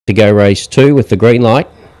to go race 2 with the green light.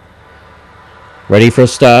 Ready for a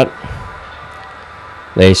start.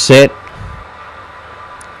 They're set.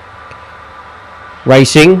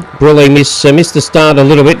 Racing. Briley missed the start a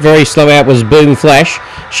little bit. Very slow out was Boom Flash.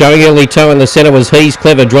 Showing early toe in the centre was He's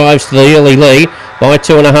Clever. Drives to the early lead by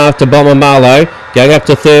 2.5 to Bomber Marlowe. Going up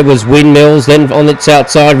to third was Windmills. Then on its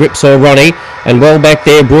outside, Ripsaw Ronnie. And well back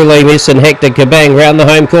there, Brule Miss and Hector Kabang round the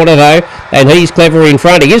home corner though. And He's Clever in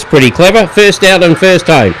front. He is pretty clever. First out and first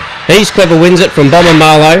home. He's Clever wins it from Bomber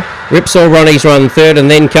Marlowe. Ripsaw Ronnie's run third,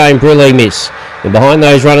 and then came Brule Miss. And behind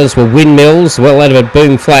those runners were Windmills. Well out of it,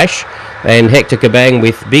 Boom Flash. And Hector Kabang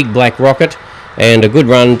with Big Black Rocket. And a good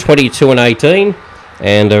run, 22 and 18.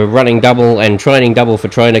 And a running double and training double for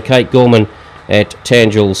trainer Kate Gorman at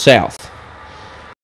Tangel South.